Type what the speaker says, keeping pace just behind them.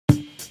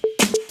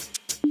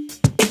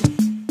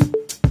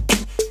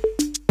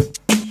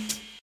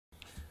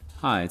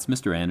Hi, it's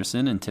Mr.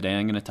 Anderson, and today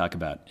I'm going to talk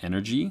about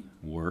energy,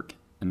 work,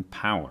 and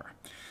power.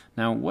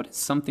 Now, what is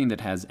something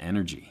that has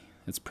energy?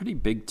 It's a pretty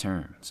big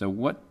term. So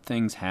what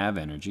things have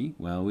energy?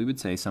 Well, we would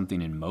say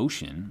something in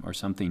motion or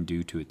something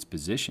due to its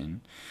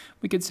position.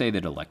 We could say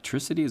that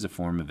electricity is a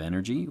form of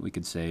energy. We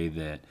could say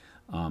that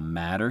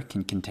matter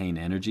can contain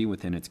energy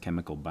within its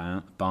chemical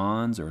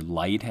bonds, or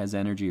light has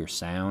energy, or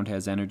sound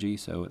has energy.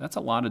 So that's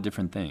a lot of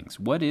different things.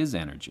 What is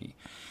energy?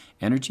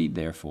 Energy,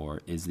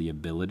 therefore, is the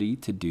ability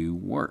to do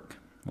work.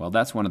 Well,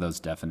 that's one of those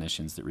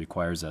definitions that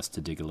requires us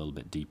to dig a little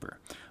bit deeper.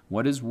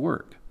 What is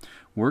work?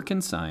 Work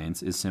in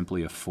science is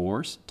simply a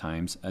force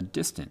times a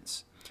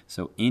distance.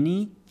 So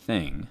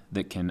anything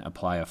that can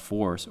apply a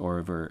force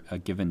over a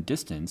given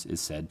distance is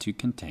said to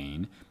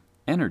contain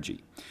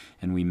energy.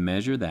 And we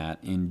measure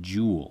that in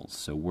joules.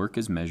 So work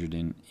is measured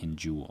in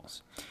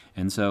joules.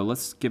 And so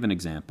let's give an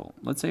example.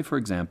 Let's say, for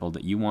example,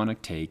 that you want to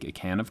take a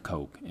can of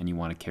Coke and you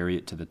want to carry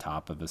it to the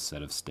top of a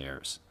set of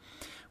stairs.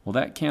 Well,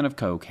 that can of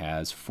Coke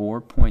has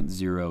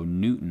 4.0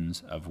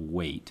 newtons of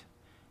weight,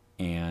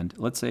 and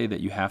let's say that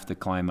you have to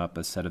climb up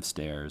a set of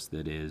stairs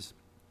that is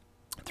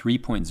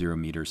 3.0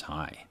 meters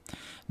high.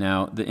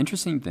 Now, the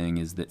interesting thing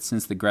is that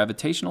since the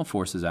gravitational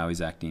force is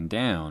always acting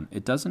down,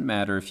 it doesn't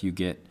matter if you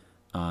get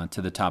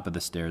to the top of the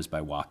stairs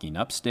by walking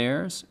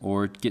upstairs,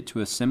 or get to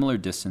a similar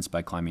distance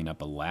by climbing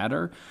up a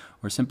ladder,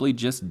 or simply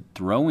just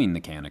throwing the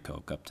can of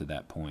Coke up to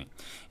that point.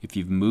 If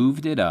you've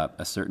moved it up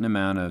a certain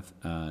amount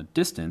of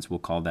distance, we'll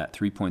call that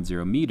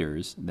 3.0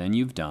 meters, then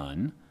you've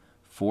done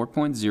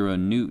 4.0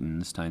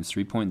 newtons times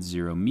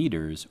 3.0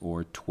 meters,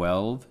 or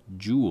 12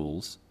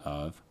 joules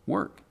of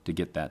work to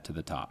get that to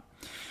the top.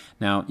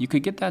 Now, you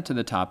could get that to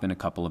the top in a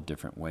couple of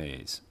different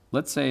ways.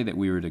 Let's say that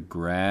we were to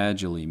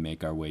gradually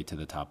make our way to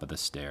the top of the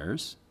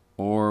stairs,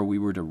 or we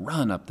were to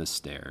run up the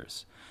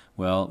stairs.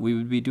 Well, we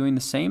would be doing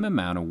the same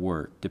amount of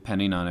work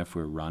depending on if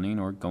we're running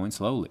or going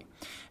slowly.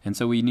 And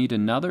so we need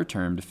another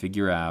term to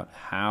figure out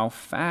how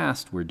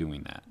fast we're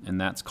doing that,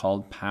 and that's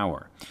called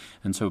power.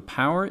 And so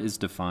power is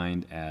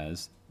defined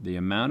as the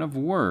amount of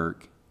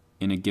work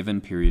in a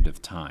given period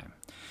of time.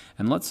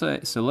 And let's say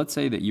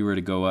that you were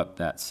to go up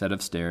that set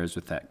of stairs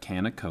with that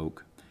can of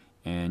Coke,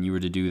 and you were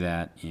to do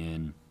that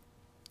in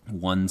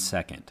 1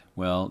 second.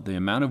 Well, the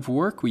amount of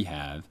work we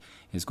have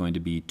is going to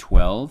be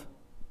 12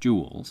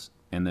 joules,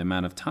 and the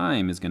amount of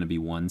time is going to be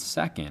 1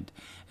 second.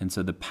 And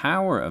so the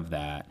power of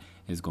that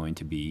is going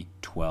to be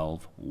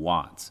 12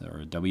 watts,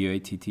 or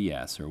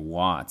W-A-T-T-S, or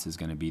watts is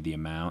going to be the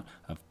amount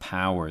of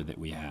power that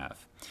we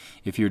have.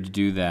 If you were to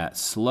do that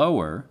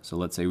slower, so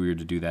let's say we were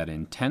to do that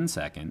in 10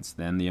 seconds,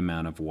 then the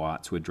amount of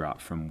watts would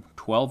drop from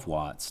 12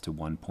 watts to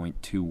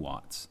 1.2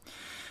 watts.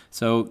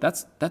 So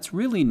that's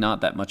really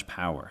not that much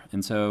power.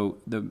 And so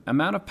the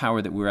amount of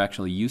power that we're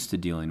actually used to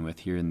dealing with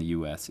here in the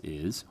US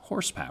is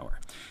horsepower.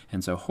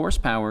 And so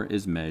horsepower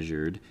is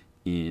measured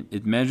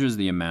it measures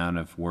the amount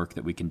of work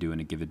that we can do in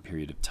a given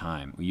period of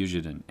time. We use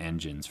it in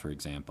engines, for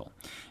example.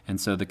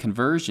 And so the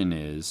conversion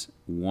is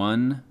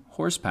 1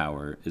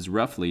 horsepower is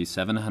roughly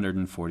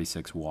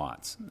 746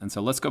 watts. And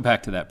so let's go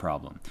back to that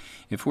problem.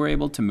 If we're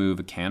able to move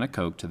a can of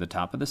Coke to the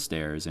top of the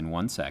stairs in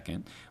 1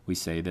 second, we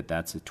say that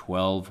that's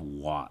 12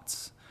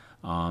 watts.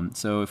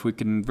 So if we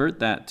convert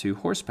that to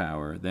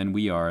horsepower, then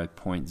we are a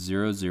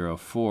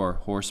 0.004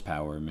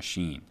 horsepower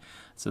machine.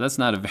 So that's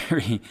not a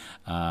very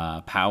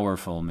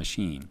powerful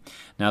machine.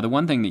 Now, the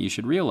one thing that you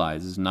should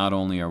realize is not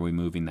only are we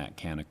moving that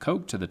can of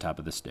Coke to the top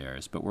of the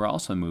stairs, but we're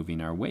also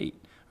moving our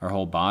weight, our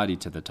whole body,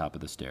 to the top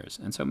of the stairs.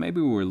 And so maybe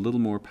we're a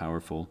little more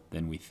powerful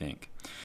than we think.